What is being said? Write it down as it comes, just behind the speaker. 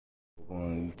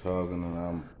I'm talking and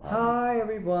I'm Hi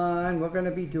everyone, we're going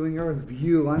to be doing a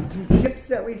review on some chips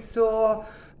that we saw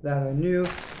that are new.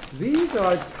 These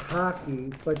are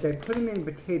Takis, but they put them in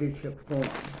potato chip form.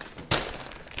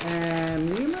 And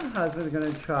me and my husband are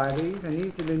going to try these, and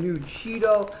these are the new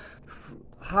Cheeto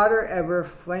Hotter Ever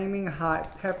Flaming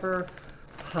Hot Pepper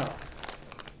Puffs.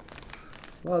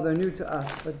 Well, they're new to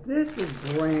us, but this is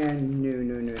brand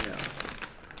new.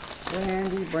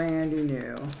 Brandy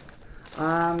new.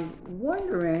 I'm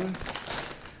wondering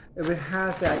if it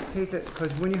has that taste,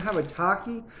 because when you have a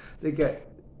Taki,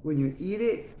 when you eat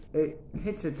it, it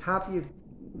hits the top of your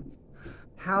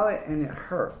palate and it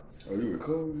hurts. Oh, you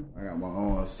recording? I got my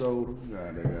own soda.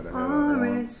 They gotta have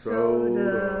Orange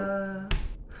soda.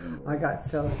 I got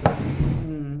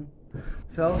salsa.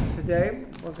 So today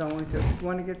we're going to. You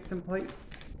want to get some plates,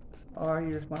 or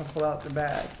you just want to pull out the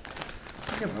bag?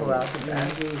 You can pull out the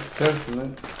bag. Testing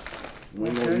it. We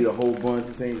ain't gonna eat a whole bunch.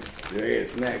 This ain't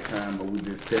snack time, but we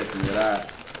just testing it out.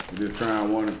 We just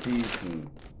trying one apiece. And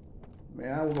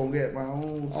man, I was gonna get my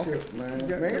own chip, man.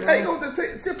 Man, I ain't gonna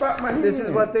take the chip out my hand. This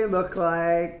is what they look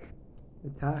like. The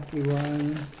Taki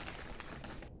one.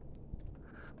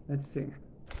 Let's see.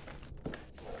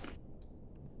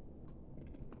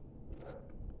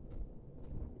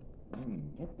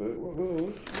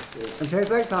 It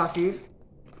tastes like Takis.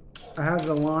 It has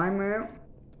the lime in it.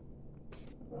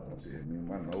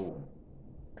 My nose.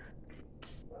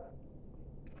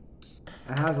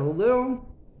 It has a little.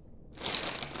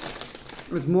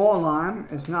 It's more lime.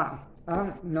 It's not. I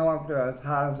don't know if they're as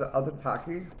hot as the other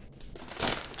Takis.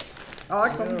 I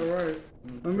like them. Yeah, right.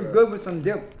 It'll be good with some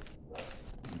dip.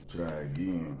 Try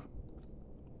again.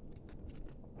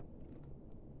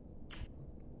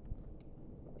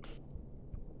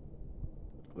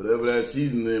 Whatever that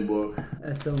seasoning, boy.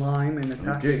 That's the lime and the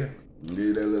Taki.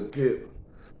 Give that little kick.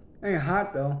 Ain't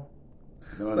hot though.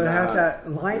 No, but it has that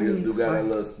limey. You got a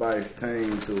little spice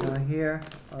tang to it. Here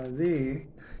are these.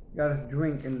 You gotta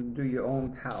drink and do your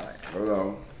own palate. Hold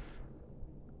on.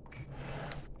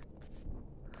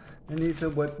 And these are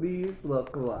what these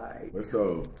look like. Let's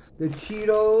go. The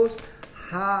Cheetos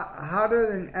Hotter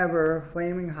Than Ever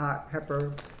Flaming Hot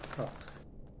Pepper Puffs.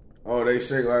 Oh, they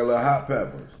shake like little hot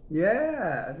peppers.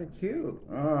 Yeah, they're cute.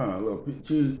 Ah, a little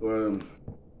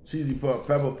cheesy puff,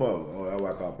 pepper puff. Oh, that's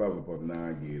what I call pepper puff. Now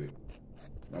I get it.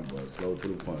 My boy, slow to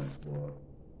the punch, boy.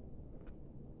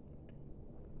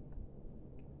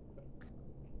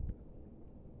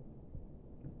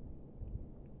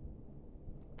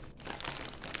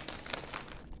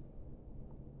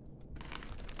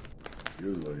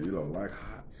 You don't like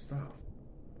hot stuff.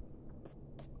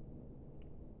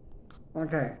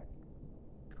 Okay.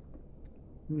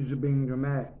 These are being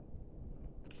dramatic.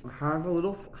 It has a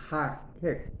little hot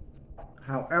kick.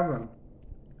 However,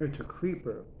 it's a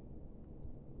creeper.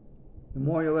 The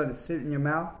more you let it sit in your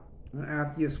mouth, and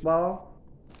after you swallow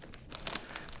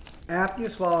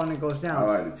and it goes down. I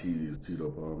like the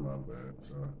Cheeto puff, my bad.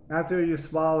 Sorry. After you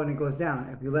swallow and it goes down,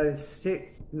 if you let it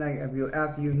sit, like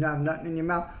after you have nothing in your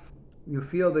mouth, you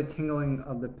feel the tingling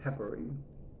of the peppery,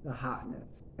 the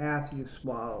hotness after you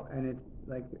swallow, and it's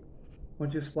like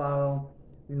once you swallow,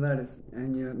 you let it,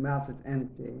 and your mouth is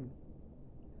empty,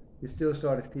 you still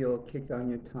start to feel a kick on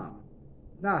your tongue.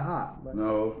 It's not hot, but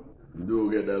no, you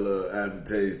do get that little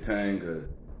aftertaste tang. Cause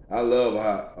I love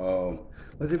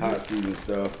hot seasoning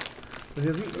stuff. But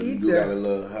if you do got a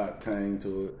little hot tang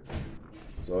to it.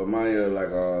 So it reminds you of like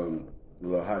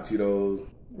little hot Cheetos.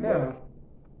 Yeah.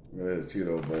 It's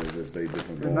Cheetos, but it just they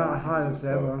different. It's not hot as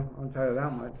ever, I'll tell you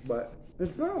that much, but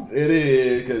it's good. It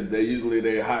is, because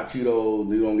they hot Cheetos,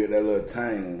 you don't get that little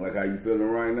tang, like how you feeling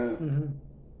right now.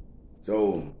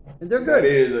 So they're good. That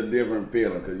is a different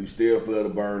feeling, because you still feel the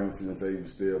burnings and say you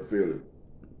still feel it.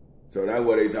 So that's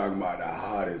what they talking about, the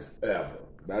hottest ever.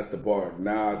 That's the part.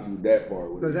 Now I see that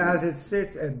part. Because as it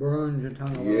sits, it burns your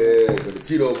tongue a little. Yeah, because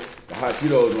the hot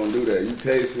Cheetos don't do that. You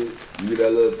taste it, you get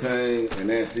that little tang, and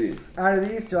that's it. Out of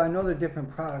these two, I know they're different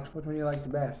products. Which one do you like the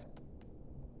best?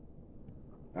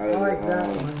 I like that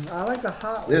one. I like the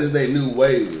hot one. This is their new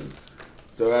wave.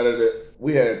 So out of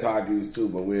we had Takis too,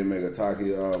 but we didn't make a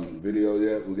Taki video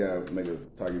yet. We gotta make a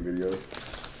Taki video.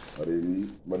 But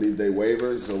these they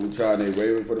waivers, so we tried their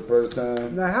waiver for the first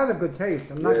time. They have a good taste.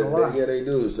 I'm not gonna lie. Yeah, they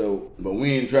do. So, but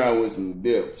we ain't trying with some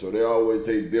dip. So they always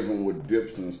take different with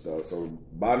dips and stuff. So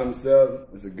by themselves,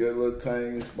 it's a good little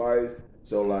tang spice.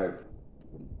 So like,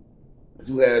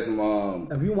 you had some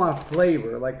if you want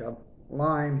flavor, like a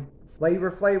lime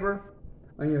flavor,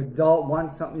 when you're adult,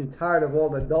 want something, you're tired of all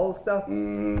the dull stuff,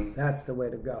 that's the way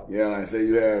to go. Yeah, like say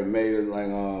you have made it like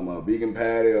a vegan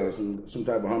patty or some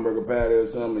type of hamburger patty or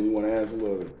something, and you want to add some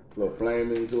little little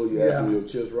flame into it. You add some of your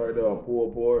chips right there, or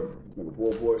pulled pork, make a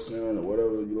pulled pork sound or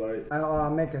whatever you like. I'll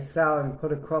make a salad and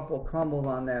put a couple crumbles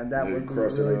on there. That would be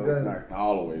really good. Not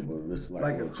all the way, but just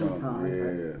like a crouton.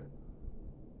 Yeah,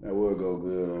 that would go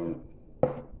good on it.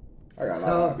 I got a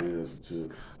lot of ideas for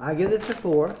chips. I give this a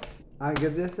 4. I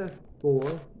give this a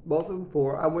 4. Both of them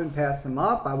 4. I wouldn't pass them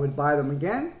up. I would buy them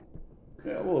again.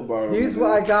 Yeah, I will buy them. These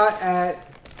what I got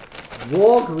at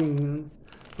Walgreens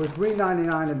for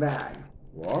 $3.99 a bag.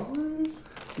 Walgreens?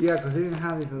 Yeah, because they didn't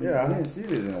have these. Yeah, I didn't see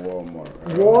these in Walmart.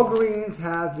 Walgreens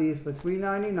has these for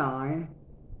 $3.99,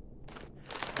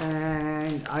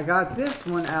 and I got this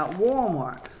one at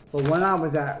Walmart. But when I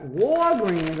was at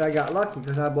Walgreens, I got lucky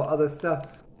because I bought other stuff.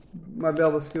 My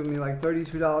bill was giving me like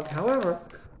 $32. However,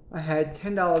 I had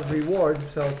 $10 rewards,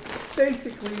 so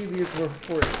basically these were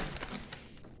free,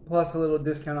 plus a little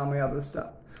discount on my other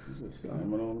stuff. You just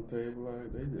slamming on the table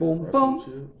like they did. Boom, boom.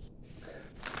 Chips.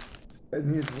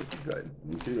 And these were good.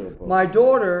 My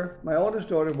oldest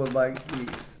daughter would like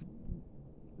these.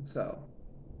 So,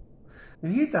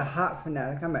 and he's a hot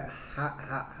fanatic. I'm a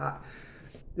hot.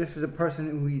 This is a person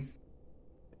who eats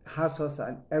hot sauce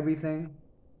on everything,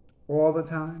 all the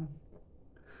time.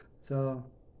 So,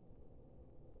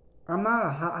 I'm not a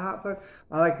hot, but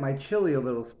I like my chili a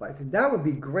little spicy. That would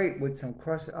be great with some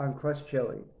crushed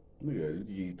chili. Yeah, you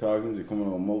eat tacos, you're coming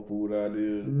on more food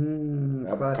ideas.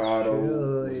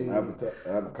 Avocado.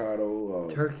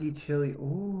 Turkey chili.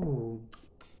 Ooh.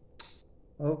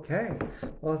 Okay.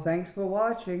 Well, thanks for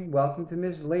watching. Welcome to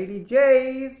Miss Lady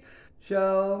J's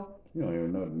show. You don't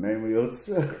even know the name of your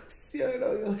show. You don't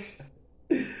know your show.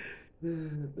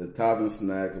 The top and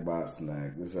snack about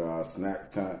snack. This is our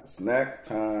snack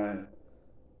time.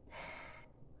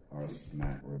 Our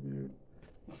snack review.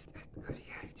 Because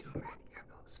you had to do it. You have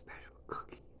those special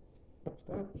cookies.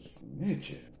 Stop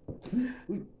snitching.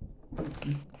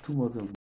 2 months